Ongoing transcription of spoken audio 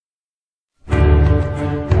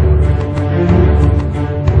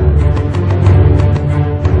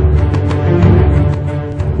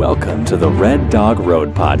to the Red Dog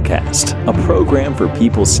Road Podcast, a program for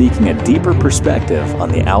people seeking a deeper perspective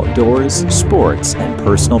on the outdoors, sports, and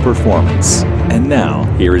personal performance. And now,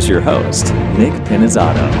 here is your host, Nick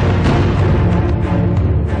Pinizzato.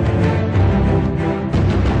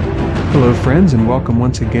 Hello, friends, and welcome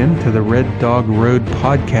once again to the Red Dog Road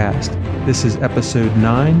Podcast. This is episode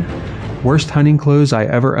 9, Worst Hunting Clothes I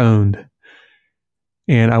Ever Owned.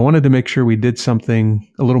 And I wanted to make sure we did something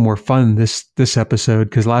a little more fun this episode,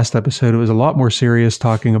 because last episode it was a lot more serious,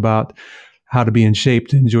 talking about how to be in shape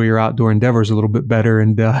to enjoy your outdoor endeavors a little bit better.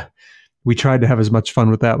 And we tried to have as much fun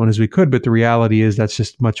with that one as we could, but the reality is that's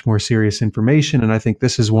just much more serious information. And I think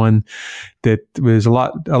this is one that was a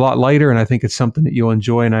lot lighter, and I think it's something that you'll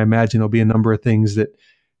enjoy. And I imagine there'll be a number of things that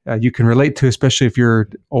you can relate to, especially if you're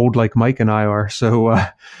old like Mike and I are. So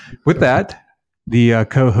with that, the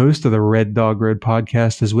co-host of the Red Dog Road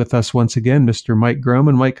Podcast is with us once again, Mr. Mike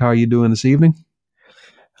Groman. Mike, how are you doing this evening?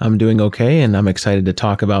 I'm doing okay, and I'm excited to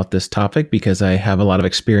talk about this topic because I have a lot of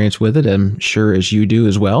experience with it, I'm sure as you do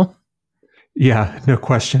as well. Yeah, no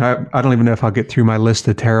question. I don't even know if I'll get through my list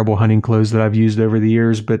of terrible hunting clothes that I've used over the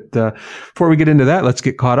years, but before we get into that, let's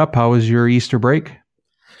get caught up. How was your Easter break?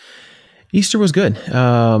 Easter was good.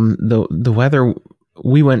 The weather...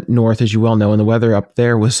 We went north, as you well know, and the weather up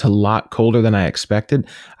there was a lot colder than I expected.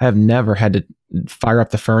 I have never had to fire up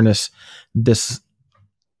the furnace this,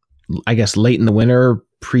 I guess, late in the winter,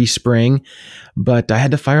 pre-spring, but I had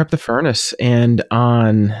to fire up the furnace. And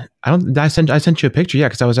I sent you a picture, yeah,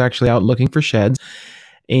 because I was actually out looking for sheds,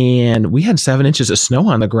 and we had 7 inches of snow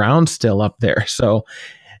on the ground still up there. So,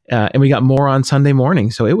 and we got more on Sunday morning.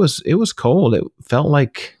 So it was cold. It felt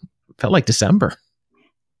like December.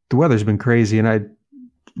 The weather's been crazy, and I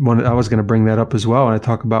was going to bring that up as well, and I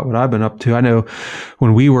talk about what I've been up to. I know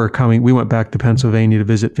when we went back to Pennsylvania to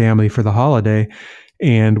visit family for the holiday,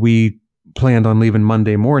 and we planned on leaving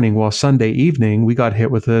Monday morning. Well, Sunday evening, we got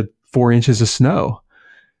hit with 4 inches of snow.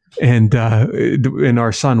 And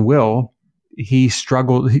our son, Will, he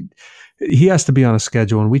struggled. He has to be on a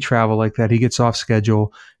schedule, and we travel like that. He gets off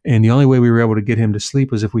schedule, and the only way we were able to get him to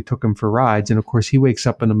sleep was if we took him for rides. And of course, he wakes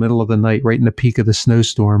up in the middle of the night, right in the peak of the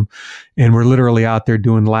snowstorm, and we're literally out there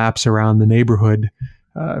doing laps around the neighborhood.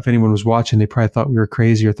 If anyone was watching, they probably thought we were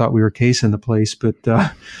crazy or thought we were casing the place. But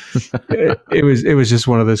it was just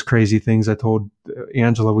one of those crazy things. I told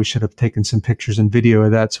Angela we should have taken some pictures and video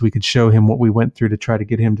of that so we could show him what we went through to try to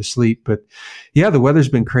get him to sleep. But yeah, the weather's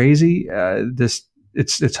been crazy.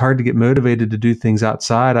 It's hard to get motivated to do things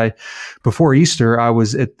outside. Before Easter, I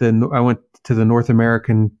went to the North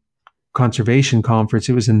American Conservation Conference.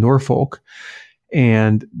 It was in Norfolk,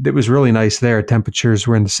 and it was really nice there. Temperatures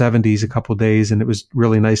were in the 70s a couple of days, and it was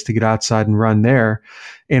really nice to get outside and run there.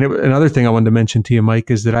 And another thing I wanted to mention to you, Mike,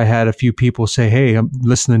 is that I had a few people say, "Hey, I'm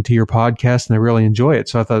listening to your podcast and I really enjoy it."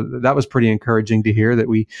 So I thought that was pretty encouraging to hear that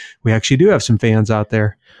we actually do have some fans out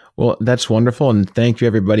there. Well, that's wonderful, and thank you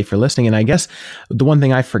everybody for listening. And I guess the one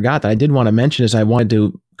thing I forgot that I did want to mention is I wanted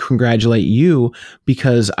to congratulate you,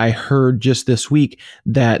 because I heard just this week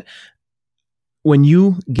that when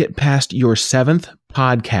you get past your 7th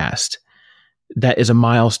podcast, that is a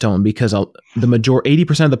milestone, because the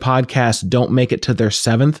 80% of the podcasts don't make it to their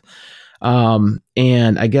 7th.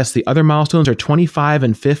 And I guess the other milestones are 25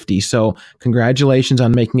 and 50. So congratulations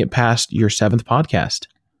on making it past your 7th podcast.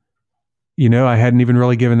 You know, I hadn't even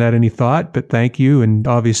really given that any thought, but thank you. And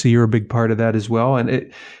obviously you're a big part of that as well.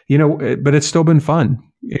 And but it's still been fun,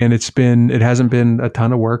 and it hasn't been a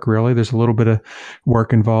ton of work really. There's a little bit of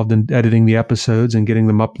work involved in editing the episodes and getting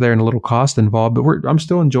them up there, and a little cost involved, but I'm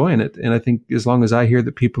still enjoying it. And I think as long as I hear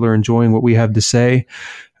that people are enjoying what we have to say,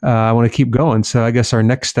 I want to keep going. So I guess our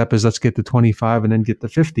next step is let's get to 25 and then get to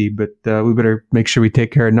 50, but we better make sure we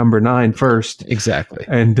take care of number 9 first. Exactly.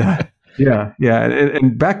 And, Yeah.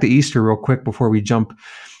 And back to Easter real quick before we jump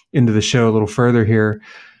into the show a little further here.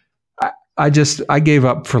 I gave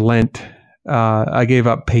up for Lent. I gave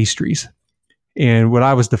up pastries. And what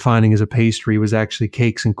I was defining as a pastry was actually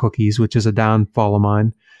cakes and cookies, which is a downfall of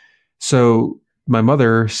mine. So my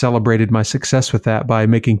mother celebrated my success with that by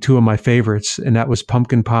making 2 of my favorites, and that was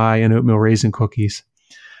pumpkin pie and oatmeal raisin cookies.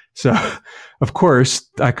 So, of course,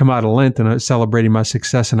 I come out of Lent and I'm celebrating my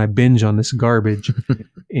success, and I binge on this garbage.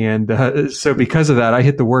 And so because of that, I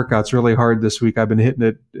hit the workouts really hard this week. I've been hitting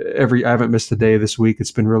it I haven't missed a day this week.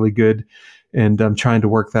 It's been really good. And I'm trying to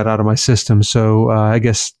work that out of my system. So I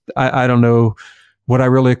guess I don't know what I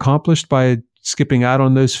really accomplished by skipping out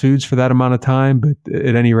on those foods for that amount of time. But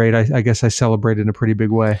at any rate, I guess I celebrated in a pretty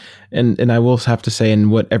big way. And I will have to say,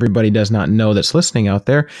 and what everybody does not know that's listening out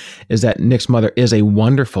there, is that Nick's mother is a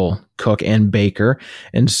wonderful cook and baker.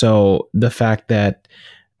 And so the fact that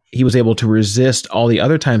he was able to resist all the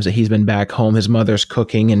other times that he's been back home, his mother's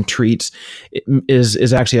cooking and treats,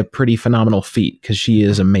 is actually a pretty phenomenal feat, because she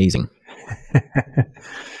is amazing.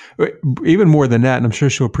 Even more than that, and I'm sure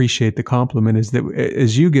she'll appreciate the compliment, is that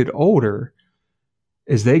as you get older,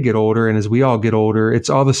 as they get older, and as we all get older, it's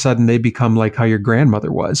all of a sudden they become like how your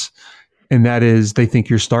grandmother was. And that is, they think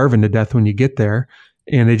you're starving to death when you get there,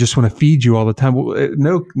 and they just want to feed you all the time.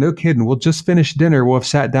 Well, no kidding. We'll just finish dinner. We'll have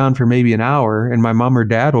sat down for maybe an hour, and my mom or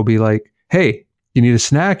dad will be like, "Hey, you need a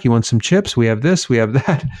snack? You want some chips? We have this, we have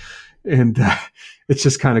that." And it's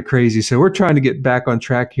just kind of crazy. So we're trying to get back on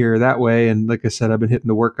track here that way. And like I said, I've been hitting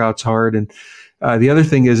the workouts hard. And the other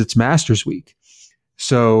thing is it's Masters Week.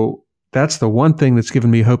 So that's the one thing that's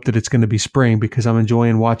given me hope that it's going to be spring, because I'm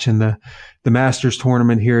enjoying watching the Masters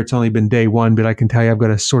tournament here. It's only been day one, but I can tell you I've got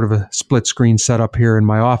a sort of a split screen set up here in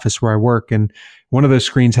my office where I work. And one of those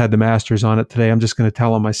screens had the Masters on it today. I'm just going to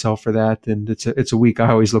tell on myself for that. And it's a week I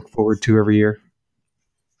always look forward to every year.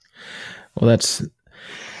 Well,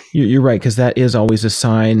 you're right, because that is always a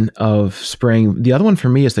sign of spring. The other one for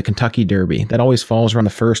me is the Kentucky Derby. That always falls around the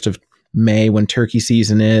 1st of May when turkey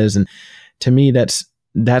season is. And to me, that's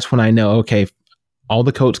when I know, okay, all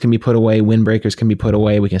the coats can be put away, windbreakers can be put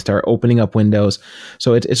away, we can start opening up windows.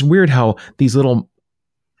 So it's weird how these little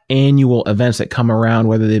annual events that come around,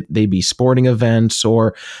 whether they be sporting events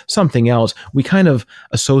or something else, we kind of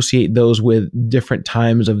associate those with different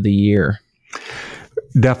times of the year.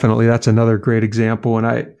 Definitely. That's another great example.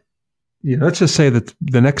 And let's just say that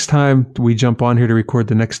the next time we jump on here to record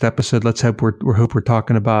the next episode, let's hope we're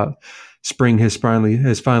talking about spring has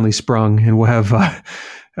finally sprung, and we'll have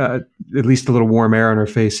at least a little warm air on our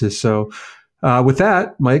faces. So with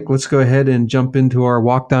that, Mike, let's go ahead and jump into our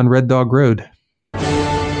walk down Red Dog Road.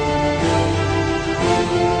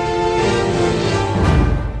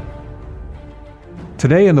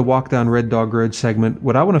 Today in the Walk Down Red Dog Road segment,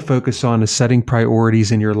 what I want to focus on is setting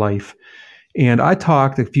priorities in your life. And I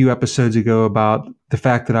talked a few episodes ago about the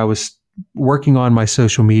fact that I was working on my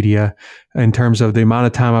social media in terms of the amount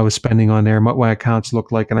of time I was spending on there and what my accounts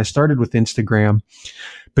looked like. And I started with Instagram.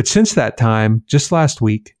 But since that time, just last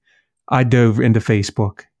week, I dove into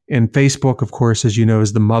Facebook. And Facebook, of course, as you know,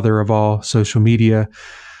 is the mother of all social media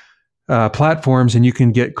platforms. And you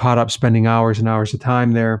can get caught up spending hours and hours of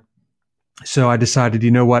time there. So I decided, you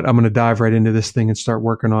know what, I'm going to dive right into this thing and start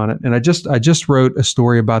working on it. And I just wrote a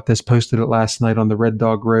story about this, posted it last night on the Red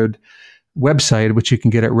Dog Road website, which you can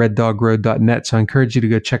get at reddogroad.net. So I encourage you to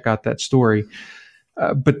go check out that story.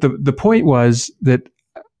 But the point was that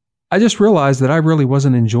I just realized that I really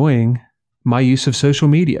wasn't enjoying my use of social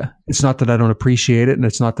media. It's not that I don't appreciate it, and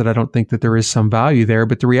it's not that I don't think that there is some value there.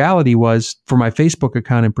 But the reality was, for my Facebook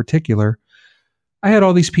account in particular, I had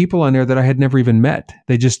all these people on there that I had never even met.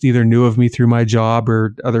 They just either knew of me through my job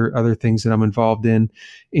or other things that I'm involved in.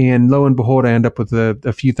 And lo and behold, I end up with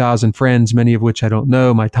a few thousand friends, many of which I don't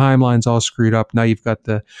know. My timeline's all screwed up. Now you've got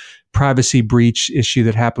the privacy breach issue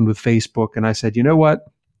that happened with Facebook. And I said, you know what?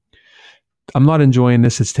 I'm not enjoying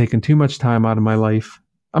this. It's taken too much time out of my life.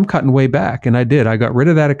 I'm cutting way back. And I did. I got rid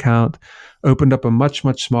of that account, opened up a much,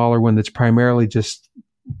 much smaller one that's primarily just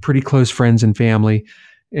pretty close friends and family.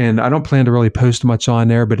 And I don't plan to really post much on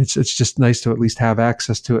there, but it's just nice to at least have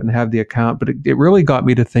access to it and have the account. But it really got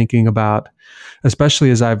me to thinking about,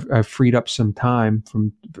 especially as I've freed up some time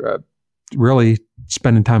from really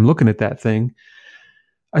spending time looking at that thing,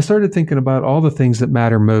 I started thinking about all the things that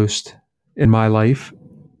matter most in my life.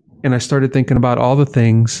 And I started thinking about all the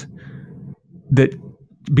things that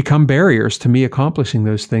become barriers to me accomplishing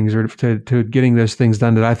those things, or to getting those things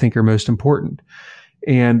done that I think are most important.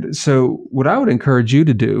 And so what I would encourage you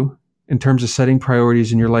to do in terms of setting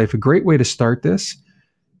priorities in your life, a great way to start this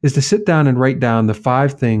is to sit down and write down the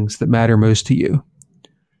 5 things that matter most to you.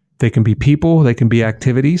 They can be people, they can be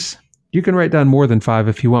activities. You can write down more than 5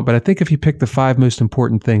 if you want, but I think if you pick the 5 most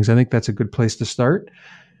important things, I think that's a good place to start.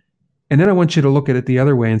 And then I want you to look at it the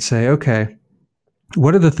other way and say, okay,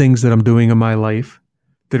 what are the things that I'm doing in my life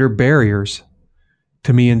that are barriers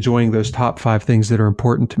to me enjoying those top 5 things that are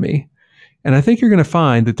important to me? And I think you're going to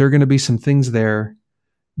find that there are going to be some things there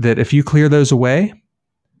that if you clear those away,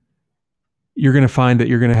 you're going to find that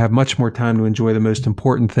you're going to have much more time to enjoy the most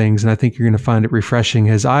important things. And I think you're going to find it refreshing,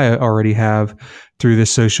 as I already have through this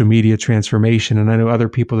social media transformation. And I know other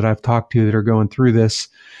people that I've talked to that are going through this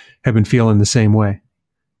have been feeling the same way.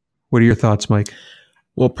 What are your thoughts, Mike?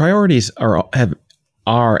 Well, priorities are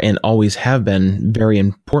and always have been very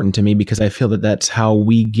important to me, because I feel that that's how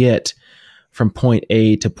we get from point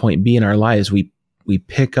A to point B in our lives. We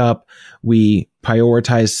pick up, we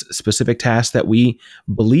prioritize specific tasks that we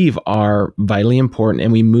believe are vitally important,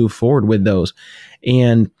 and we move forward with those.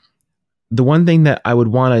 And the one thing that I would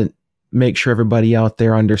want to make sure everybody out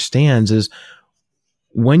there understands is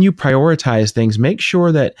when you prioritize things, make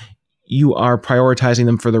sure that you are prioritizing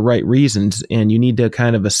them for the right reasons, and you need to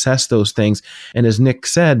kind of assess those things. And as Nick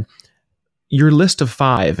said, your list of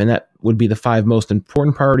 5, and that would be the 5 most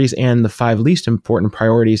important priorities and the 5 least important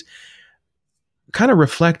priorities, kind of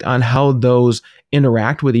reflect on how those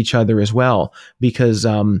interact with each other as well, because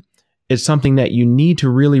it's something that you need to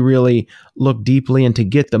really, really look deeply and to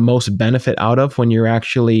get the most benefit out of when you're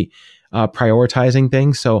actually prioritizing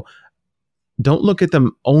things. So don't look at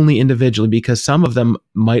them only individually, because some of them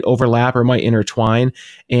might overlap or might intertwine,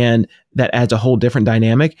 and that adds a whole different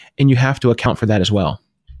dynamic, and you have to account for that as well.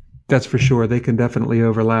 That's for sure. They can definitely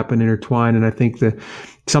overlap and intertwine. And I think that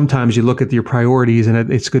sometimes you look at your priorities,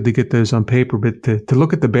 and it's good to get those on paper, but to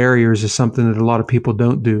look at the barriers is something that a lot of people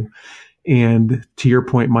don't do. And to your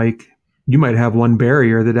point, Mike, you might have one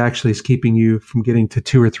barrier that actually is keeping you from getting to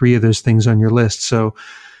 2 or 3 of those things on your list. So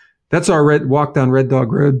that's our Walk Down Red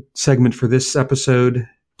Dog Road segment for this episode.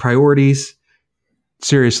 Priorities.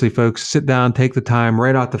 Seriously, folks, sit down, take the time,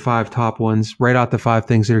 write out the 5 top ones, write out the 5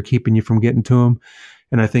 things that are keeping you from getting to them.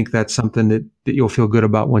 And I think that's something that you'll feel good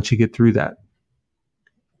about once you get through that.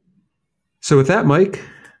 So with that, Mike,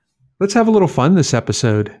 let's have a little fun this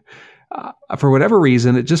episode. For whatever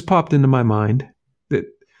reason, it just popped into my mind that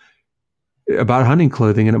about hunting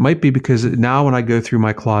clothing. And it might be because now when I go through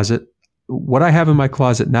my closet, what I have in my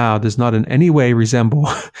closet now does not in any way resemble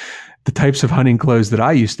the types of hunting clothes that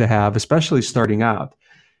I used to have, especially starting out.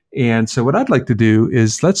 And so what I'd like to do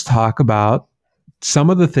is let's talk about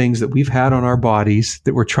some of the things that we've had on our bodies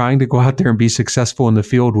that we're trying to go out there and be successful in the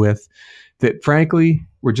field with, that frankly,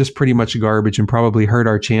 were just pretty much garbage and probably hurt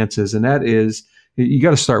our chances. And that is, you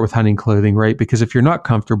got to start with hunting clothing, right? Because if you're not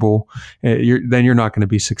comfortable, then you're not going to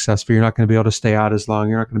be successful. You're not going to be able to stay out as long.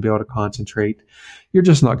 You're not going to be able to concentrate. You're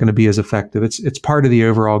just not going to be as effective. It's part of the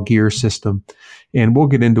overall gear system. And we'll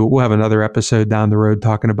get into it. We'll have another episode down the road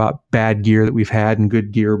talking about bad gear that we've had and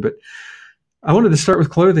good gear. But I wanted to start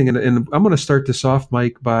with clothing. And I'm going to start this off,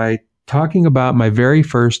 Mike, by talking about my very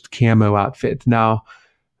first camo outfit. Now,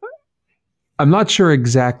 I'm not sure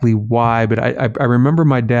exactly why, but I remember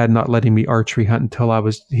my dad not letting me archery hunt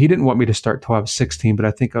until he didn't want me to start till I was 16, but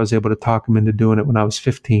I think I was able to talk him into doing it when I was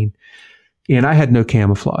 15. And I had no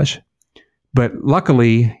camouflage. But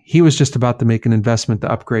luckily, he was just about to make an investment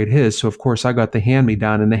to upgrade his. So, of course, I got the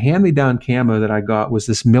hand-me-down. And the hand-me-down camo that I got was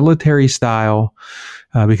this military style,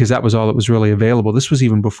 because that was all that was really available. This was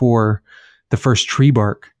even before the first tree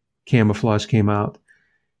bark camouflage came out.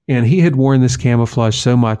 And he had worn this camouflage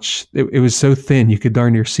so much, it was so thin, you could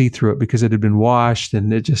darn near see through it because it had been washed.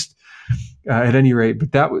 And it just, at any rate,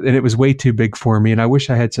 and it was way too big for me. And I wish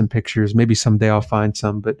I had some pictures. Maybe someday I'll find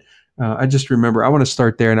some. But I just remember, I want to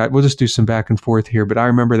start there, and we'll just do some back and forth here. But I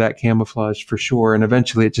remember that camouflage for sure. And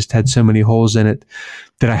eventually it just had so many holes in it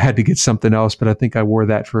that I had to get something else. But I think I wore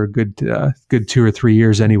that for a good 2 or 3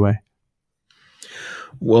 years anyway.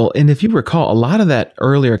 Well, and if you recall, a lot of that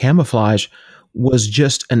earlier camouflage was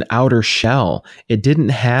just an outer shell. It didn't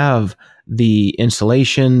have the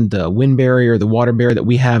insulation, the wind barrier, the water barrier that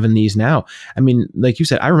we have in these now. I mean, like you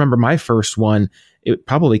said, I remember my first one, it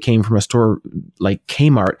probably came from a store like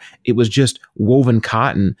Kmart. It was just woven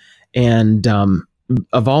cotton. And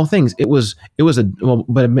of all things, it was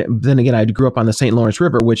but then again, I grew up on the St. Lawrence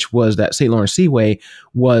River, which was that St. Lawrence Seaway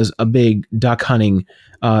was a big duck hunting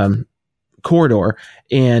corridor.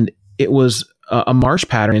 And it was a marsh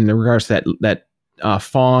pattern in regards to that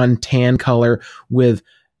fawn tan color with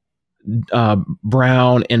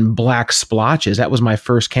brown and black splotches. That was my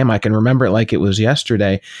first camo. I can remember it like it was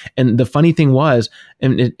yesterday. And the funny thing was,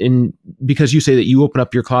 and because you say that you open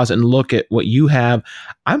up your closet and look at what you have,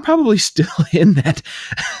 I'm probably still in that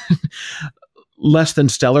less than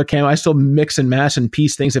stellar camo. I still mix and match and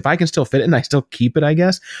piece things. If I can still fit it, and I still keep it, I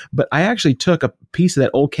guess. But I actually took a piece of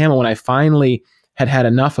that old camo when I finally had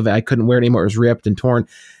enough of it. I couldn't wear it anymore. It was ripped and torn.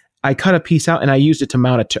 I cut a piece out and I used it to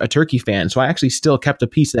mount a turkey fan. So I actually still kept a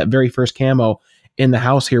piece of that very first camo in the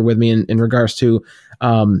house here with me in regards to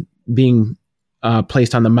being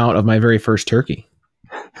placed on the mount of my very first turkey.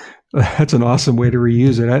 That's an awesome way to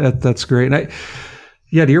reuse it. That's great. And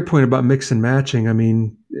to your point about mix and matching, I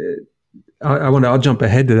mean, I'll jump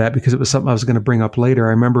ahead to that because it was something I was going to bring up later.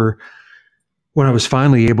 I remember when I was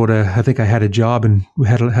finally able to, I think I had a job and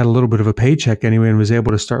had a little bit of a paycheck anyway, and was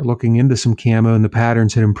able to start looking into some camo, and the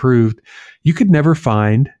patterns had improved. You could never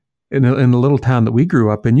find, in the little town that we grew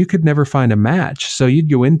up in, you could never find a match. So you'd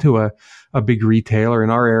go into a big retailer. In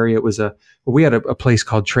our area, it was we had a place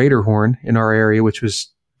called Trader Horn in our area, which was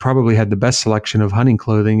probably had the best selection of hunting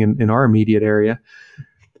clothing in our immediate area.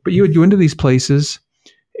 But you would go into these places,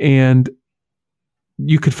 and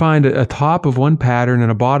you could find a top of one pattern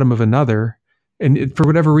and a bottom of another. And for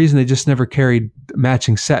whatever reason, they just never carried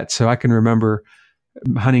matching sets. So I can remember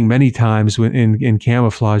hunting many times in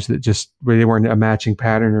camouflage where they weren't a matching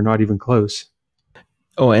pattern or not even close.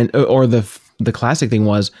 Oh, and or the classic thing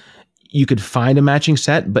was you could find a matching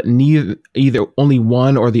set, but either only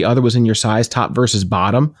one or the other was in your size, top versus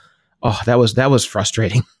bottom. Oh, that was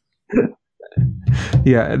frustrating.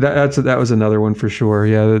 Yeah, that was another one for sure.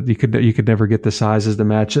 Yeah, you could never get the sizes to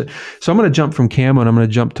match it. So I'm going to jump from camo and I'm going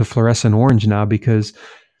to jump to fluorescent orange now because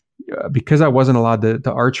I wasn't allowed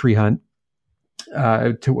to archery hunt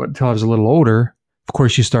until I was a little older. Of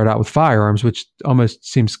course, you start out with firearms, which almost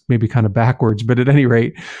seems maybe kind of backwards. But at any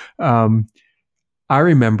rate, I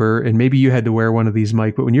remember, and maybe you had to wear one of these,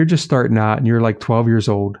 Mike, but when you're just starting out and you're like 12 years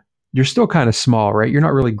old, you're still kind of small, right? You're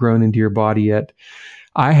not really grown into your body yet.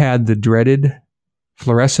 I had the dreaded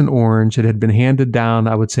fluorescent orange. It had been handed down,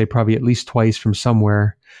 I would say probably at least twice from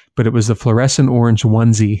somewhere, but it was the fluorescent orange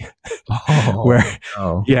onesie where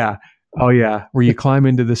you climb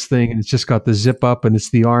into this thing and it's just got the zip up and it's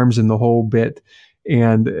the arms and the whole bit.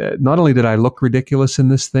 And not only did I look ridiculous in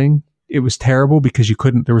this thing, it was terrible because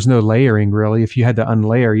there was no layering really. If you had to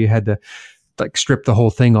unlayer, you had to like strip the whole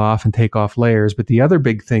thing off and take off layers. But the other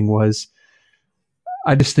big thing was,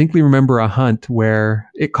 I distinctly remember a hunt where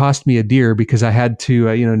it cost me a deer because I had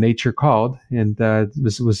to, nature called and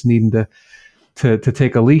was needing to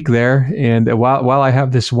take a leak there. And while I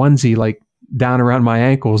have this onesie like down around my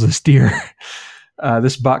ankles, this deer,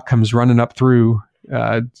 this buck comes running up through,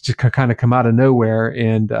 just kind of come out of nowhere.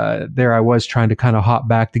 And there I was trying to kind of hop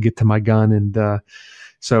back to get to my gun. And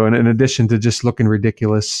so in addition to just looking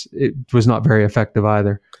ridiculous, it was not very effective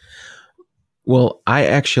either. Well, I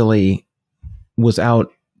actually was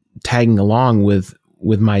out tagging along with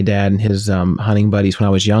my dad and his hunting buddies when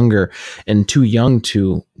I was younger and too young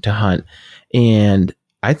to hunt. And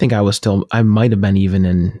I think I might have been even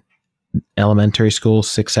in elementary school,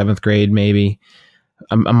 6th, 7th grade, maybe.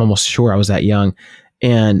 I'm almost sure I was that young.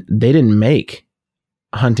 And they didn't make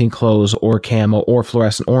hunting clothes or camo or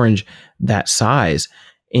fluorescent orange that size.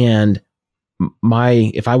 And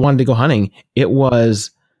if I wanted to go hunting, it was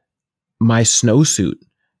my snowsuit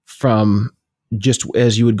from just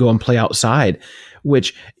as you would go and play outside,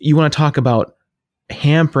 which you want to talk about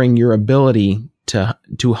hampering your ability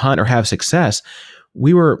to hunt or have success.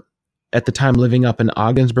 We were at the time living up in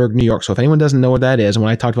Ogdensburg, New York. So if anyone doesn't know what that is, when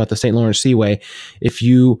I talked about the St. Lawrence Seaway, if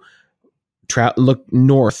you look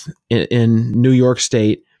north in New York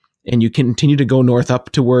State and you continue to go north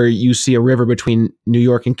up to where you see a river between New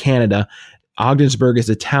York and Canada, Ogdensburg is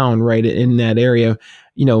a town right in that area,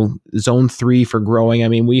 zone 3 for growing. I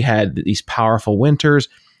mean, we had these powerful winters.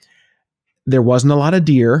 There wasn't a lot of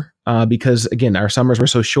deer because, again, our summers were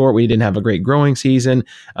so short. We didn't have a great growing season.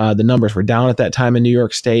 The numbers were down at that time in New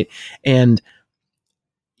York State. And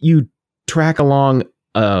you track along,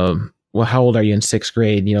 how old are you in 6th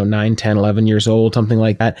grade? 9, 10, 11 years old, something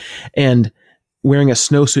like that. And wearing a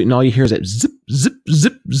snowsuit and all you hear is that zip, zip,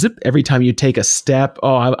 zip, zip every time you take a step.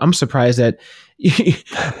 Oh, I'm surprised that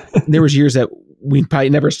there was years that we probably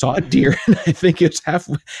never saw a deer. And I think it's half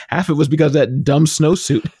it was because of that dumb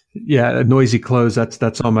snowsuit. Yeah, noisy clothes.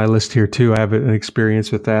 That's on my list here too. I have an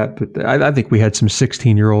experience with that, but I think we had some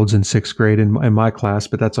 16-year-olds in 6th grade in my class.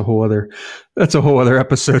 But that's a whole other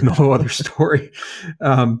episode and a whole other story.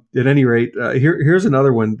 At any rate, here's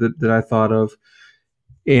another one that I thought of,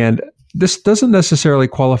 and this doesn't necessarily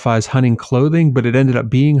qualify as hunting clothing, but it ended up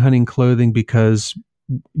being hunting clothing because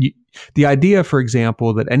the idea, for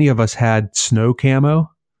example, that any of us had snow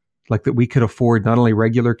camo, like that we could afford not only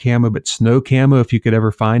regular camo, but snow camo, if you could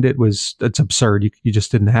ever find it, it's absurd. You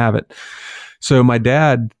just didn't have it. So my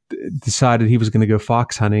dad decided he was going to go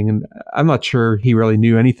fox hunting. And I'm not sure he really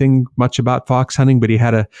knew anything much about fox hunting, but he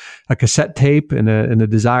had a cassette tape and a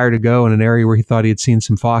desire to go in an area where he thought he had seen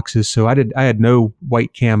some foxes. So I had no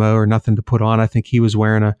white camo or nothing to put on. I think he was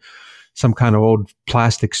wearing some kind of old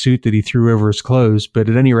plastic suit that he threw over his clothes. But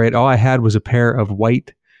at any rate, all I had was a pair of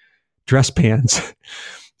white dress pants.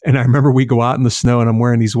 And I remember we go out in the snow and I'm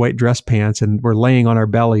wearing these white dress pants and we're laying on our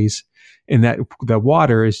bellies, and that the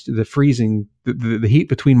water is the freezing, the heat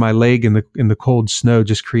between my leg and the cold snow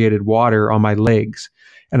just created water on my legs.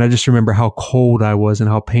 And I just remember how cold I was and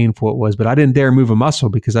how painful it was, but I didn't dare move a muscle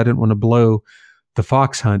because I didn't want to blow the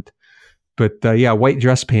fox hunt. But white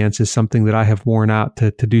dress pants is something that I have worn out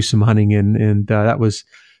to do some hunting in. And that was,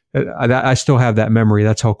 I still have that memory.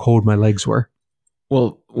 That's how cold my legs were.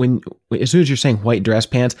 Well, as soon as you're saying white dress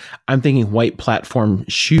pants, I'm thinking white platform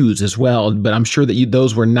shoes as well. But I'm sure that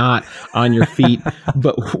those were not on your feet.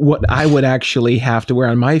 But what I would actually have to wear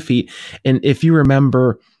on my feet, and if you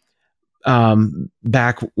remember,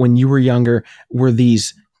 back when you were younger were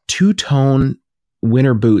these two-tone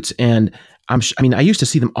winter boots, and I used to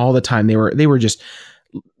see them all the time.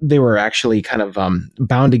 They were actually kind of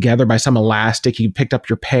bound together by some elastic. You picked up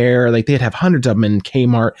your pair, like they'd have hundreds of them in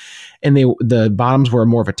Kmart, and the bottoms were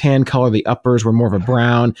more of a tan color, the uppers were more of a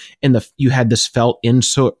brown, and you had this felt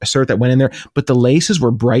insert that went in there, but the laces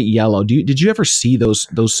were bright yellow. Did you ever see those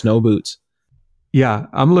snow boots? Yeah,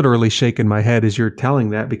 I'm literally shaking my head as you're telling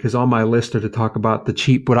that, because on my list are to talk about the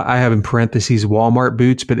cheap, what I have in parentheses, Walmart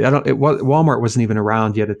boots, but Walmart wasn't even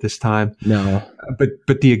around yet at this time. No.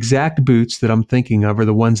 But the exact boots that I'm thinking of are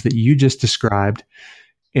the ones that you just described.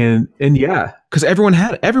 And yeah. Because everyone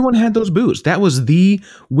had those boots. That was the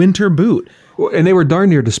winter boot. And they were darn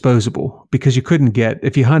near disposable, because you couldn't get,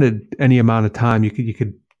 if you hunted any amount of time, you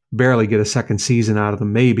could barely get a second season out of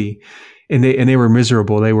them, maybe. And they were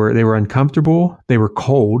miserable. They were uncomfortable. They were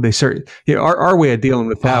cold. Our way of dealing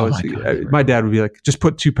with that was my dad would be like, just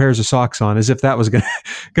put 2 pairs of socks on, as if that was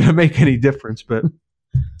gonna make any difference. But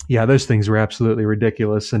yeah, those things were absolutely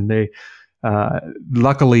ridiculous, and they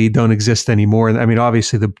luckily don't exist anymore. I mean,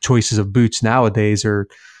 obviously the choices of boots nowadays are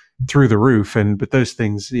through the roof, but those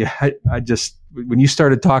things, yeah, I just, when you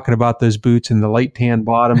started talking about those boots and the light tan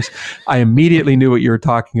bottoms, I immediately knew what you were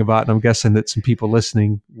talking about, and I'm guessing that some people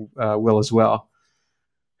listening will as well.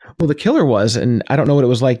 Well, the killer was, and I don't know what it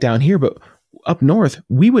was like down here, but up north,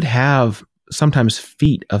 we would have sometimes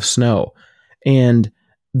feet of snow, and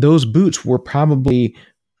those boots were probably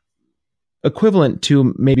equivalent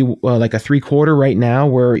to maybe like a 3/4 right now,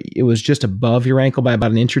 where it was just above your ankle by about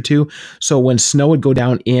an inch or two. So when snow would go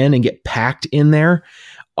down in and get packed in there,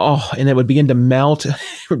 and it would begin to melt, it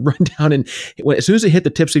would run down, and as soon as it hit the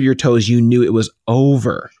tips of your toes, you knew it was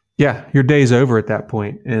over. Yeah, your day's over at that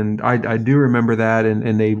point. And I do remember that,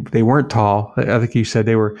 and they weren't tall. I think you said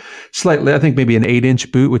they were slightly, I think maybe an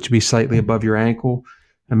 8-inch boot, which would be slightly above your ankle,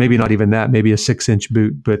 and maybe not even that, maybe a 6-inch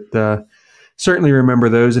boot, but certainly remember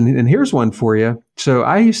those. And here's one for you. So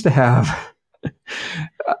I used to have,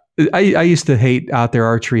 I used to hate out there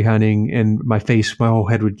archery hunting, and my whole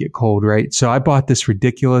head would get cold, right? So I bought this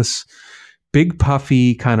ridiculous, big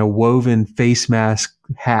puffy kind of woven face mask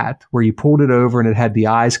hat where you pulled it over and it had the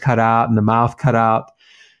eyes cut out and the mouth cut out,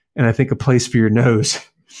 and I think a place for your nose.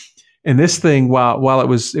 And this thing, while it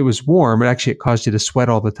was warm, it caused you to sweat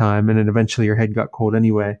all the time, and then eventually your head got cold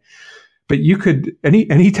anyway. But you could,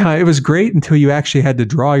 anytime, it was great until you actually had to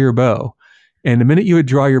draw your bow. And the minute you would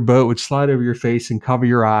draw your bow, it would slide over your face and cover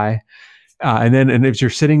your eye. And if you're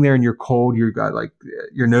sitting there and you're cold, you've got like,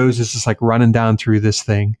 your nose is just like running down through this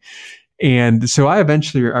thing. And so I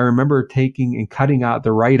remember taking and cutting out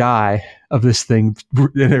the right eye of this thing.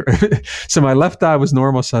 So my left eye was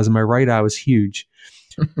normal size and my right eye was huge.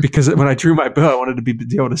 Because when I drew my bow, I wanted to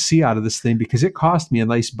be able to see out of this thing, because it cost me a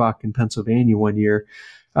nice buck in Pennsylvania one year.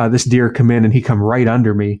 This deer come in and he come right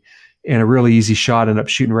under me, and a really easy shot ended up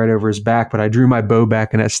shooting right over his back. But I drew my bow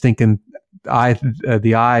back, and that stinking eye,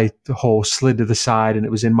 the eye hole slid to the side, and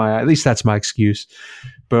it was in my eye. At least that's my excuse.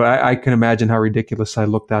 But I can imagine how ridiculous I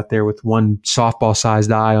looked out there with one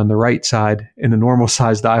softball-sized eye on the right side and a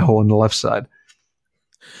normal-sized eye hole on the left side.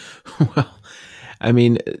 Well, I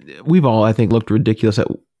mean, we've all, I think, looked ridiculous at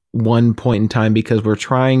one point in time, because we're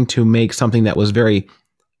trying to make something that was very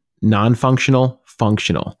non-functional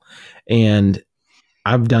functional. And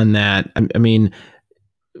I've done that. I mean,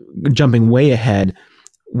 jumping way ahead,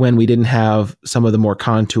 when we didn't have some of the more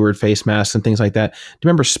contoured face masks and things like that. Do you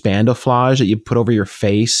remember Spandoflage that you put over your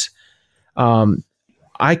face?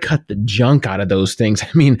 I cut the junk out of those things. I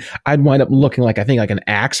mean, I'd wind up looking like an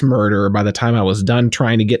axe murderer by the time I was done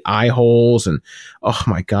trying to get eye holes. And oh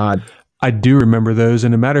my God. I do remember those.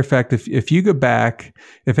 And a matter of fact, if you go back,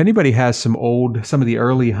 if anybody has some of the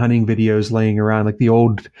early hunting videos laying around, like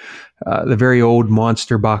the very old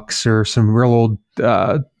monster bucks or some real old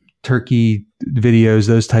turkey videos,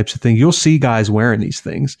 those types of things, you'll see guys wearing these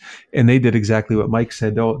things. And they did exactly what Mike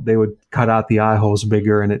said. They would cut out the eye holes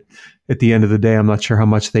bigger. And at the end of the day, I'm not sure how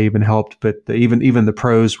much they even helped, but even the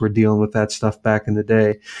pros were dealing with that stuff back in the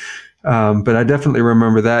day. But I definitely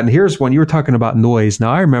remember that. And here's one, you were talking about noise.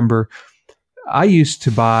 Now I remember I used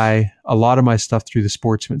to buy a lot of my stuff through the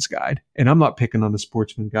Sportsman's Guide, and I'm not picking on the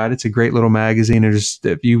Sportsman's Guide. It's a great little magazine.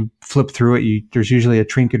 If you flip through it, there's usually a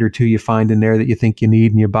trinket or two you find in there that you think you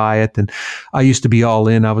need, and you buy it. And I used to be all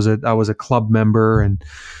in. I was a club member, and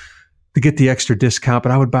to get the extra discount,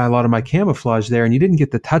 but I would buy a lot of my camouflage there, and you didn't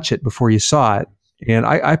get to touch it before you saw it. And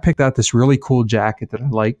I picked out this really cool jacket that I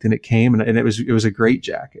liked, and it came, and it was a great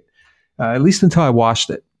jacket, at least until I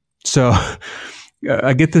washed it. So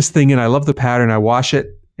I get this thing and I love the pattern. I wash it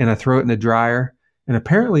and I throw it in the dryer, And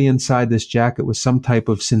apparently inside this jacket was some type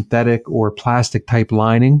of synthetic or plastic type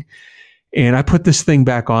lining. And I put this thing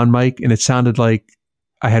back on, Mike, and it sounded like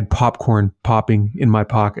I had popcorn popping in my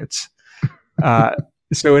pockets.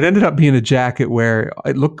 So it ended up being a jacket where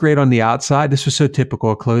it looked great on the outside. This was so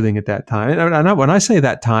typical of clothing at that time. And when I say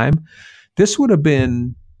that time, this would have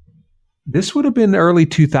been early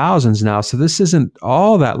 2000s now. So this isn't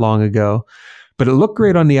all that long ago, but it looked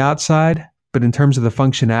great on the outside. But in terms of the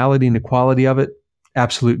functionality and the quality of it,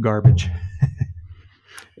 absolute garbage.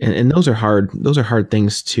 And those are hard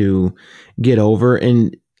things to get over.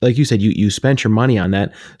 And like you said, you spent your money on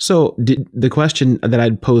that. So the question that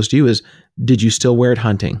I'd pose to you is, did you still wear it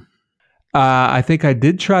hunting? I think I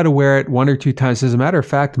did try to wear it 1 or 2 times. As a matter of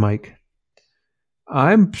fact, Mike,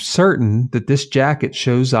 I'm certain that this jacket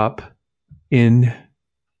shows up in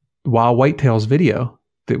Wild Whitetails video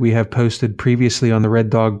that we have posted previously on the Red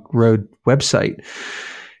Dog Road website.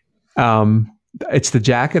 It's the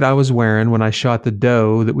jacket I was wearing when I shot the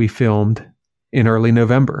doe that we filmed in early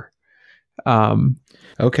November.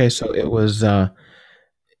 Okay, so it was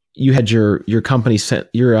you had your company sent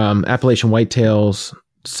your Appalachian Whitetails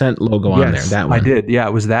scent logo on there. That one I did. Yeah,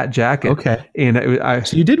 it was that jacket. Okay, and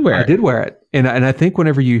so you did wear it. I did wear it, and I think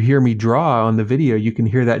whenever you hear me draw on the video, you can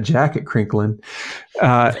hear that jacket crinkling,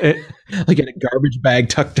 like in a garbage bag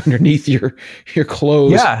tucked underneath your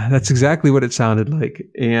clothes. Yeah, that's exactly what it sounded like.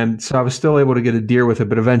 And so I was still able to get a deer with it,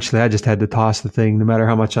 but eventually I just had to toss the thing, no matter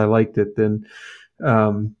how much I liked it. Then,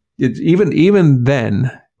 even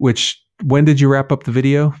then, when did you wrap up the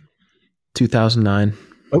video? 2009.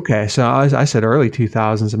 Okay, so I said early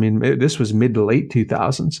 2000s. I mean, this was mid to late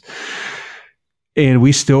 2000s. And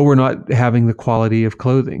we still were not having the quality of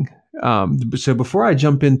clothing. So before I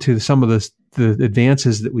jump into some of the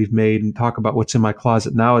advances that we've made and talk about what's in my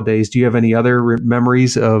closet nowadays, do you have any other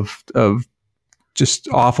memories of just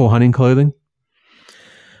awful hunting clothing?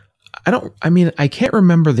 I can't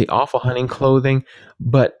remember the awful hunting clothing,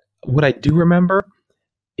 but what I do remember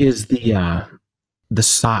is the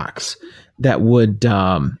socks that would,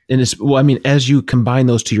 as you combine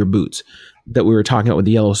those to your boots that we were talking about with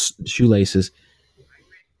the yellow shoelaces,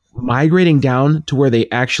 migrating down to where they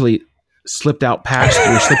actually slipped out past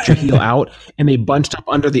or slipped your heel out and they bunched up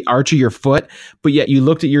under the arch of your foot, but yet you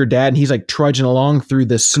looked at your dad and he's like trudging along through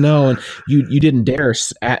the snow and you didn't dare,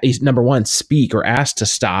 number one, speak or ask to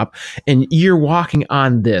stop, and you're walking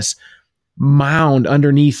on this mound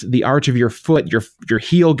underneath the arch of your foot. Your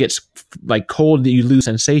heel gets like cold, you lose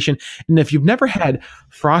sensation. And if you've never had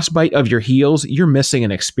frostbite of your heels, you're missing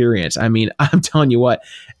an experience. I mean, I'm telling you what,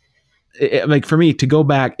 like for me to go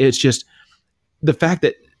back, it's just the fact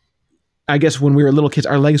that I guess when we were little kids,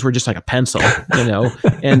 our legs were just like a pencil,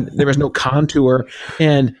 and there was no contour,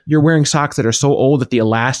 and you're wearing socks that are so old that the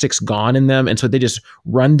elastic's gone in them. And so they just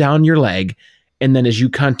run down your leg. And then as you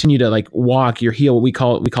continue to like walk your heel, we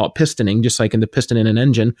call it pistoning, just like in the piston in an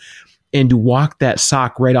engine, and you walk that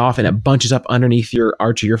sock right off and it bunches up underneath your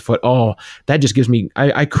arch of your foot. Oh, that just gives me,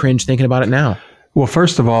 I cringe thinking about it now. Well,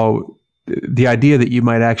 first of all, the idea that you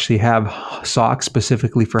might actually have socks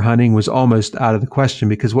specifically for hunting was almost out of the question,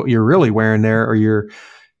 because what you're really wearing there are your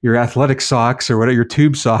athletic socks or whatever, your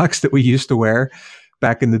tube socks that we used to wear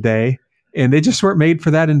back in the day. And they just weren't made for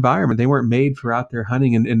that environment. They weren't made for out there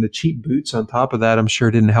hunting, and the cheap boots on top of that, I'm sure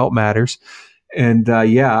didn't help matters. And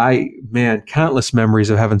countless memories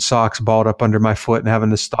of having socks balled up under my foot and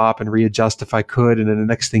having to stop and readjust if I could. And then the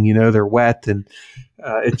next thing you know, they're wet, and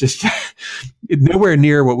it just nowhere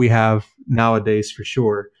near what we have nowadays for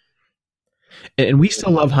sure. And we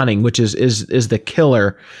still love hunting, which is the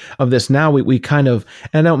killer of this. Now we kind of,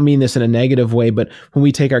 and I don't mean this in a negative way, but when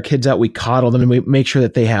we take our kids out, we coddle them and we make sure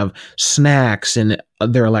that they have snacks and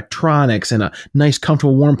their electronics and a nice,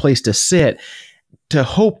 comfortable, warm place to sit to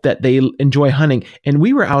hope that they enjoy hunting. And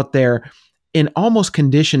we were out there in almost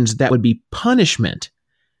conditions that would be punishment.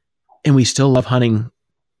 And we still love hunting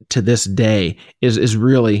to this day is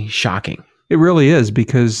really shocking. It really is,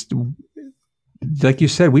 because like you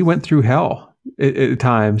said, we went through hell at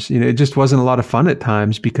times. It just wasn't a lot of fun at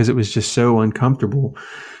times because it was just so uncomfortable.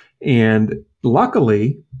 And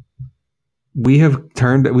luckily, we've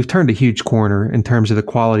turned a huge corner in terms of the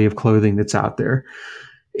quality of clothing that's out there.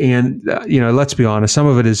 And let's be honest, some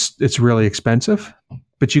of it's really expensive,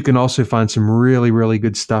 but you can also find some really, really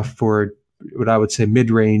good stuff for what I would say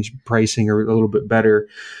mid-range pricing or a little bit better.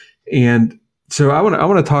 And so I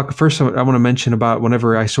want to talk first. I want to mention about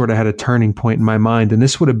whenever I sort of had a turning point in my mind, and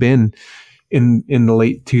this would have been in the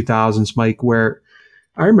late 2000s, Mike, where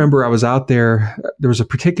I remember I was out there. There was a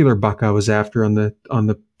particular buck I was after on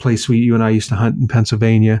the place you and I used to hunt in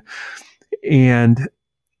Pennsylvania, and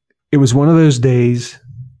it was one of those days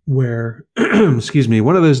where, excuse me,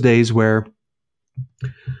 one of those days where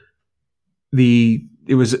it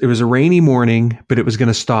was a rainy morning, but it was going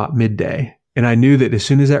to stop midday. And I knew that as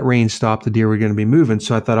soon as that rain stopped, the deer were going to be moving.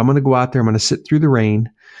 So I thought, I'm going to go out there, I'm going to sit through the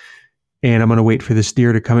rain, and I'm going to wait for this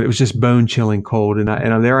deer to come. It was just bone chilling cold. And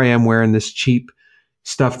there I am wearing this cheap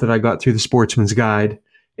stuff that I got through the Sportsman's Guide.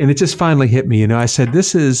 And it just finally hit me. I said,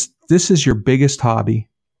 this is your biggest hobby.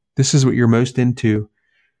 This is what you're most into.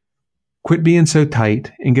 Quit being so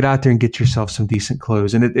tight and get out there and get yourself some decent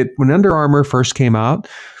clothes. And when Under Armour first came out,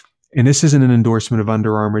 and this isn't an endorsement of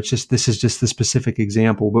Under Armour, this is just the specific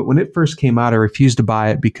example. But when it first came out, I refused to buy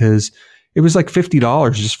it because it was like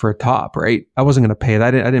 $50 just for a top, right? I wasn't going to pay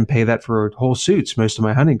that. I didn't pay that for whole suits most of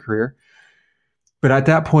my hunting career. But at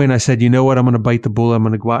that point, I said, you know what? I'm going to bite the bullet. I'm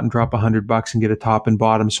going to go out and drop $100 and get a top and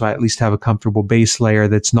bottom, so I at least have a comfortable base layer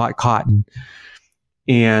that's not cotton.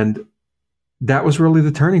 And that was really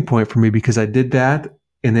the turning point for me, because I did that.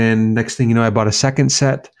 And then next thing you know, I bought a second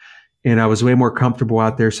set, and I was way more comfortable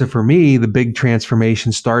out there. So for me, the big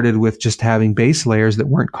transformation started with just having base layers that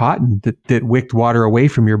weren't cotton, that wicked water away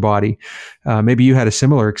from your body. Maybe you had a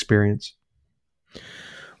similar experience.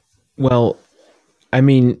 Well, I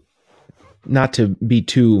mean, not to be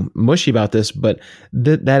too mushy about this, but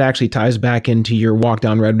that actually ties back into your walk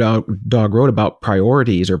down Red Dog Road about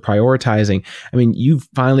priorities or prioritizing. I mean, you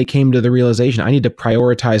finally came to the realization, I need to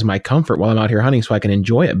prioritize my comfort while I'm out here hunting so I can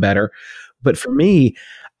enjoy it better. But for me,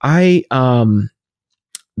 I can't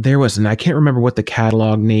remember what the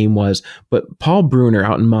catalog name was, but Paul Bruner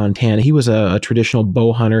out in Montana, he was a traditional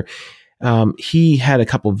bow hunter. He had a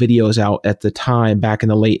couple videos out at the time back in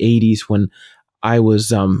the late 80s when I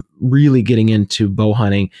was really getting into bow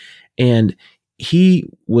hunting, and he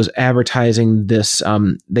was advertising this,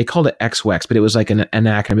 they called it XWEX, but it was like an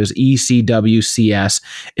acronym. It was ECWCS.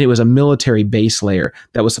 It was a military base layer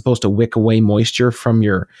that was supposed to wick away moisture from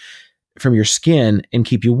your skin and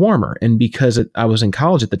keep you warmer. And because I was in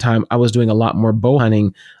college at the time, I was doing a lot more bow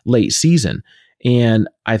hunting late season. And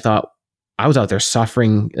I thought, I was out there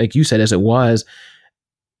suffering, like you said, as it was.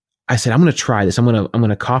 I said, I'm going to try this. I'm going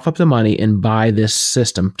to cough up the money and buy this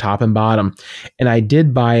system, top and bottom. And I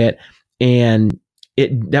did buy it. And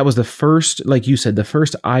that was the first, like you said, the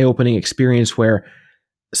first eye-opening experience where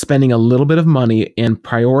spending a little bit of money and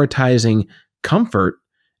prioritizing comfort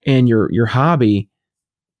and your hobby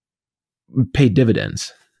paid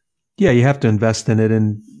dividends. Yeah, you have to invest in it.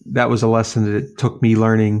 And that was a lesson that it took me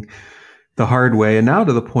learning the hard way. And now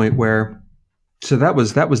to the point where, so that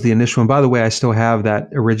was the initial. And by the way, I still have that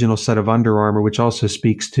original set of Under Armour, which also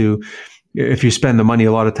speaks to, if you spend the money,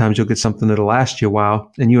 a lot of times you'll get something that'll last you a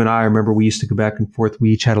while. And you and I remember we used to go back and forth.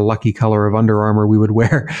 We each had a lucky color of Under Armour we would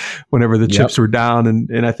wear whenever the chips were down.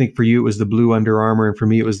 And I think for you, it was the blue Under Armour. And for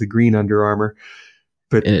me, it was the green Under Armour.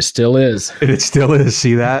 And it still is. And it still is.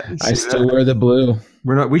 See that? I still wear the blue.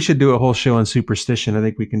 We should do a whole show on superstition. I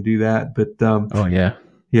think we can do that. But oh yeah.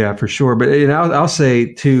 Yeah, for sure. But I'll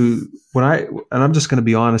say too, and I'm just going to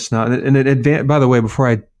be honest now. And by the way, before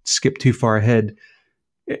I skip too far ahead,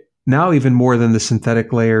 now even more than the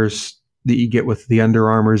synthetic layers that you get with the Under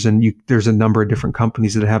Armours, and there's a number of different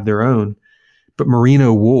companies that have their own. But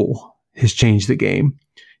merino wool has changed the game.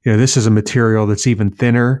 This is a material that's even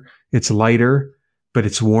thinner. It's lighter, but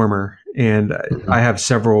it's warmer. And I have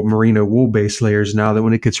several merino wool base layers now that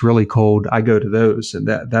when it gets really cold, I go to those, and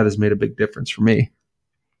that has made a big difference for me.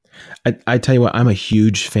 I tell you what, I'm a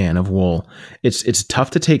huge fan of wool. It's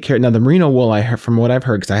tough to take care. Now, the merino wool, from what I've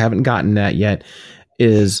heard, because I haven't gotten that yet,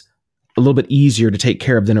 is a little bit easier to take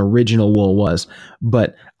care of than original wool was.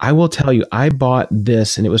 But I will tell you, I bought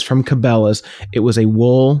this, and it was from Cabela's. It was a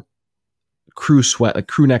wool crew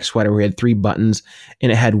neck sweater. We had 3 buttons,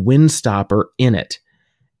 and it had Windstopper in it.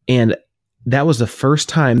 And that was the first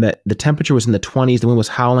time that the temperature was in the 20s. The wind was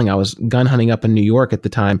howling. I was gun hunting up in New York at the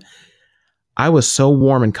time. I was so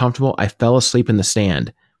warm and comfortable, I fell asleep in the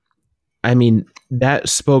stand. I mean, that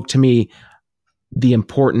spoke to me the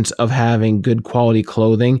importance of having good quality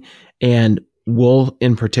clothing, and wool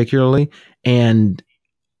in particularly. And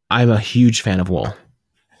I'm a huge fan of wool.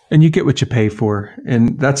 And you get what you pay for.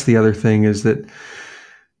 And that's the other thing, is that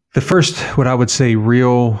the first, what I would say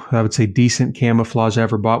decent camouflage I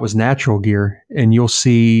ever bought was natural gear. And you'll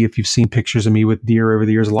see, if you've seen pictures of me with deer over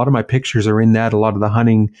the years, a lot of my pictures are in that. A lot of the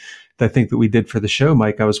hunting I think that we did for the show,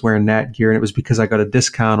 Mike, I was wearing nat gear, and it was because I got a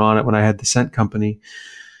discount on it when I had the scent company.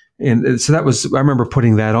 And so I remember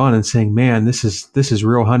putting that on and saying, man, this is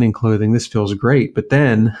real hunting clothing. This feels great. But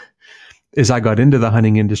then as I got into the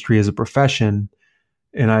hunting industry as a profession,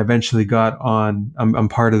 and I eventually got on, I'm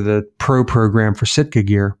part of the pro program for Sitka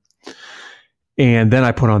gear. And then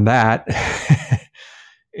I put on that.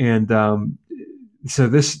 And so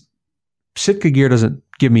this Sitka Gear doesn't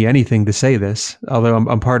give me anything to say this, although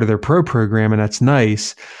I'm part of their pro program, and that's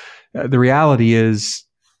nice. The reality is,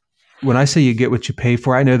 when I say you get what you pay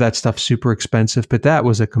for, I know that stuff's super expensive, but that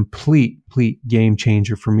was a complete game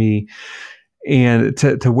changer for me. And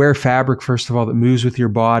to wear fabric, first of all, that moves with your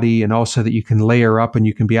body, and also that you can layer up and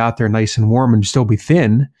you can be out there nice and warm and still be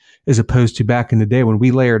thin, as opposed to back in the day when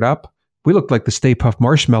we layered up, we looked like the Stay Puft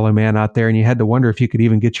Marshmallow Man out there, and you had to wonder if you could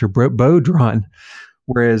even get your bow drawn.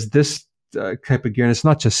 Whereas this type of gear, and it's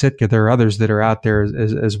not just Sitka, there are others that are out there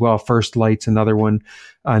as well. First Light's another one.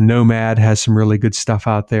 Nomad has some really good stuff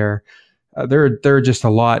out there. There are just a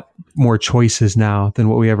lot more choices now than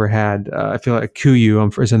what we ever had. I feel like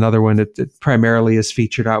Kuiu is another one that primarily is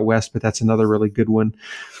featured out west, but that's another really good one.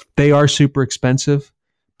 They are super expensive,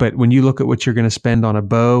 but when you look at what you're going to spend on a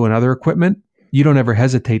bow and other equipment, you don't ever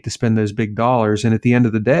hesitate to spend those big dollars. And at the end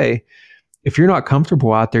of the day, if you're not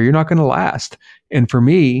comfortable out there, you're not going to last. And for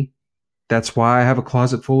me, that's why I have a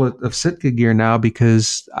closet full of Sitka gear now,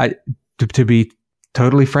 because to be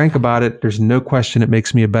totally frank about it, there's no question it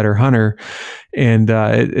makes me a better hunter. And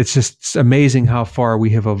it's just amazing how far we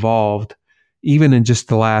have evolved, even in just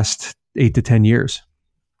the last 8 to 10 years.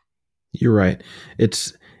 You're right.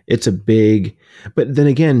 It's a big, but then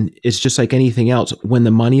again, it's just like anything else. When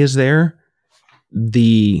the money is there,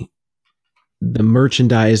 the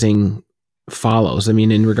merchandising follows. I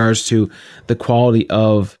mean, in regards to the quality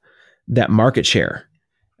of that market share.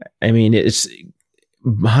 I mean, it's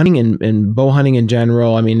hunting and bow hunting in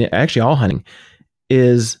general. I mean, actually all hunting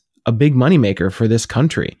is a big moneymaker for this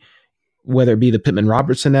country, whether it be the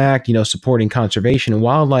Pittman-Robertson Act, supporting conservation and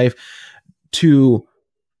wildlife, to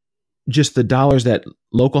just the dollars that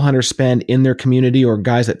local hunters spend in their community or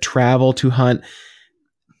guys that travel to hunt.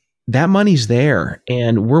 That money's there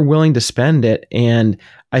and we're willing to spend it. And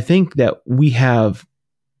I think that we have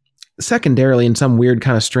secondarily, in some weird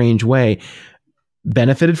kind of strange way,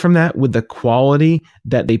 benefited from that with the quality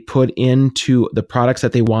that they put into the products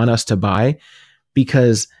that they want us to buy,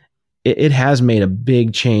 because it has made a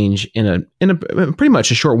big change in a pretty much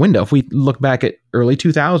a short window. If we look back at early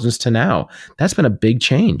 2000s to now, that's been a big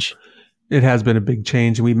change. It has been a big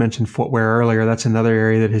change. And we mentioned footwear earlier. That's another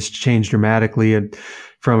area that has changed dramatically, and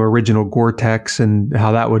from original Gore-Tex and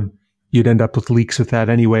how you'd end up with leaks with that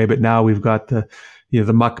anyway. But now we've got the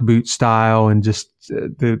muck boot style and just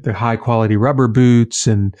the high quality rubber boots.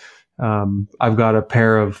 And I've got a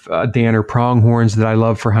pair of Danner pronghorns that I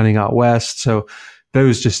love for hunting out west. So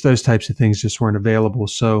those types of things just weren't available.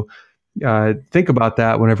 So think about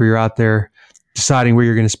that whenever you're out there deciding where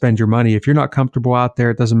you're going to spend your money. If you're not comfortable out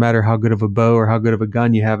there, it doesn't matter how good of a bow or how good of a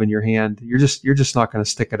gun you have in your hand. You're just not going to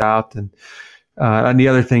stick it out. And the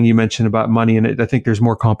other thing you mentioned about money, and I think there's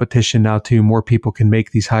more competition now too. More people can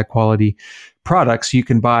make these high quality products. You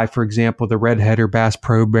can buy, for example, the Redhead or Bass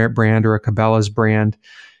Pro brand or a Cabela's brand,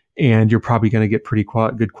 and you're probably going to get pretty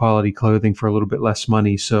good quality clothing for a little bit less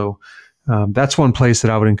money. So that's one place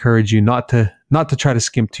that I would encourage you not to try to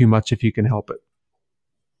skimp too much if you can help it.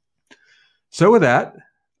 So with that,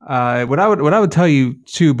 what I would tell you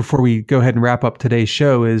too before we go ahead and wrap up today's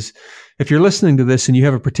show is, if you're listening to this and you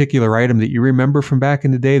have a particular item that you remember from back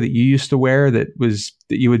in the day that you used to wear that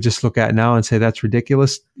you would just look at now and say that's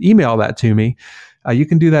ridiculous, email that to me. You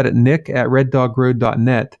can do that at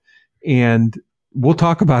nick@reddogroad.net, and we'll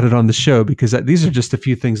talk about it on the show, because these are just a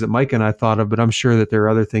few things that Mike and I thought of, but I'm sure that there are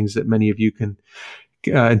other things that many of you can,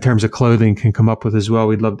 in terms of clothing, can come up with as well.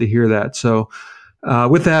 We'd love to hear that. So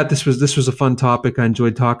with that, this was a fun topic. I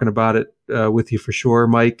enjoyed talking about it with you for sure,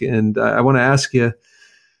 Mike. And I want to ask you,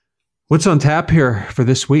 what's on tap here for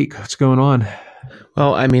this week? What's going on?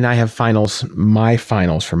 Well, I mean, I have my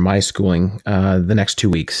finals for my schooling the next 2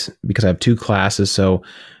 weeks, because I have 2 classes. So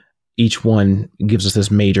each one gives us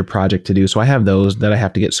this major project to do. So I have those that I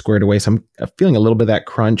have to get squared away. So I'm feeling a little bit of that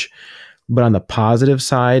crunch. But on the positive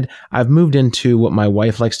side, I've moved into what my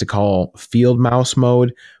wife likes to call field mouse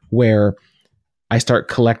mode, where I start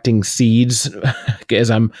collecting seeds.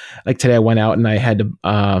 As I'm like today, I went out and I had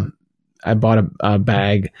to, I bought a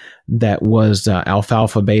bag that was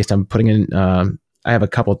alfalfa based. I'm putting in, I have a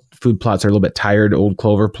couple food plots that are a little bit tired, old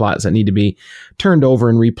clover plots that need to be turned over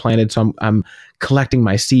and replanted. So I'm collecting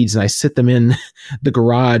my seeds, and I sit them in the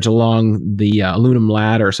garage along the aluminum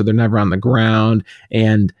ladder, so they're never on the ground.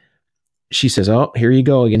 And she says, "Oh, here you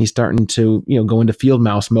go again." He's starting to, go into field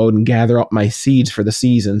mouse mode and gather up my seeds for the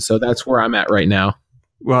season. So that's where I'm at right now.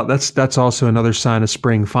 Well, that's also another sign of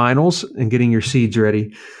spring finals and getting your seeds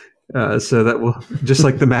ready. So that will, just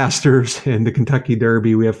like the Masters and the Kentucky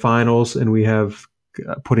Derby, we have finals and we have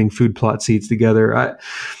putting food plot seeds together.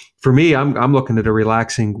 for me, I'm looking at a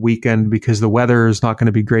relaxing weekend because the weather is not going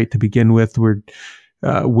to be great to begin with. We're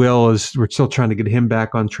still trying to get him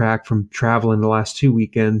back on track from traveling the last 2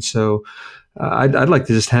 weekends. So I'd like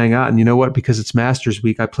to just hang out. And you know what? Because it's Masters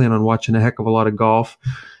week, I plan on watching a heck of a lot of golf.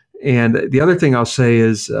 And the other thing I'll say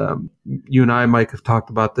is, you and I, Mike, have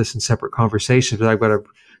talked about this in separate conversations, but I've got a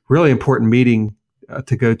really important meeting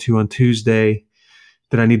to go to on Tuesday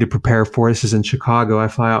that I need to prepare for. This is in Chicago. I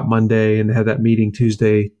fly out Monday and have that meeting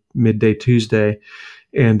midday Tuesday.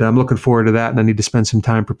 And I'm looking forward to that. And I need to spend some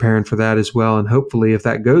time preparing for that as well. And hopefully if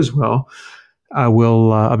that goes well,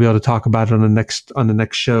 I'll be able to talk about it on the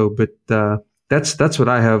next show. But that's what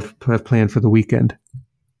I have planned for the weekend.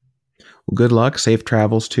 Well, good luck. Safe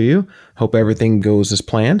travels to you. Hope everything goes as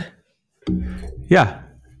planned. Yeah,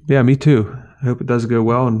 me too. I hope it does go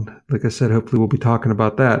well. And like I said, hopefully we'll be talking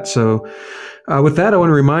about that. So with that, I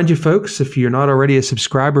want to remind you folks, if you're not already a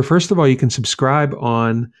subscriber, first of all, you can subscribe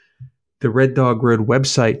on the Red Dog Road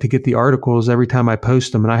website to get the articles every time I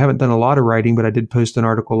post them. And I haven't done a lot of writing, but I did post an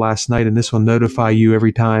article last night, and this will notify you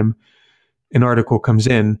every time an article comes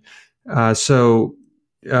in. Or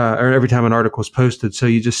every time an article is posted. So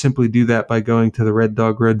you just simply do that by going to the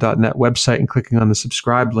reddogroad.net website and clicking on the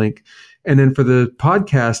subscribe link. And then for the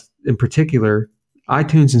podcast in particular,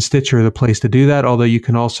 iTunes and Stitcher are the place to do that, although you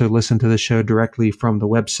can also listen to the show directly from the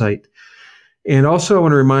website. And also, I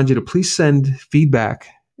want to remind you to please send feedback.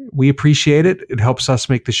 We appreciate it. It helps us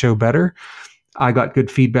make the show better. I got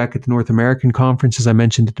good feedback at the North American Conference, as I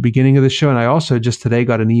mentioned at the beginning of the show. And I also just today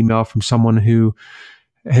got an email from someone who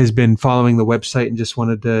has been following the website and just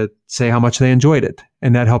wanted to say how much they enjoyed it.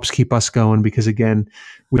 And that helps keep us going because, again,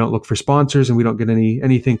 we don't look for sponsors and we don't get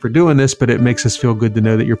anything for doing this, but it makes us feel good to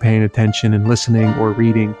know that you're paying attention and listening or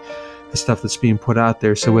reading the stuff that's being put out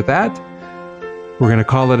there. So with that, we're going to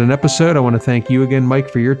call it an episode. I want to thank you again, Mike,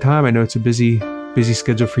 for your time. I know it's a busy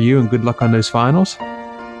schedule for you, and good luck on those finals.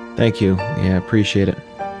 Thank you. Yeah, appreciate it.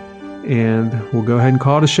 And we'll go ahead and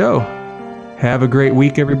call it a show. Have a great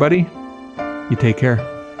week, everybody. You take care.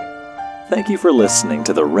 Thank you for listening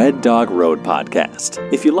to the Red Dog Road podcast.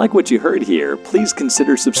 If you like what you heard here, please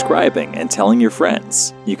consider subscribing and telling your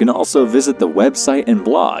friends. You can also visit the website and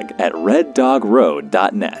blog at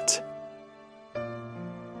reddogroad.net.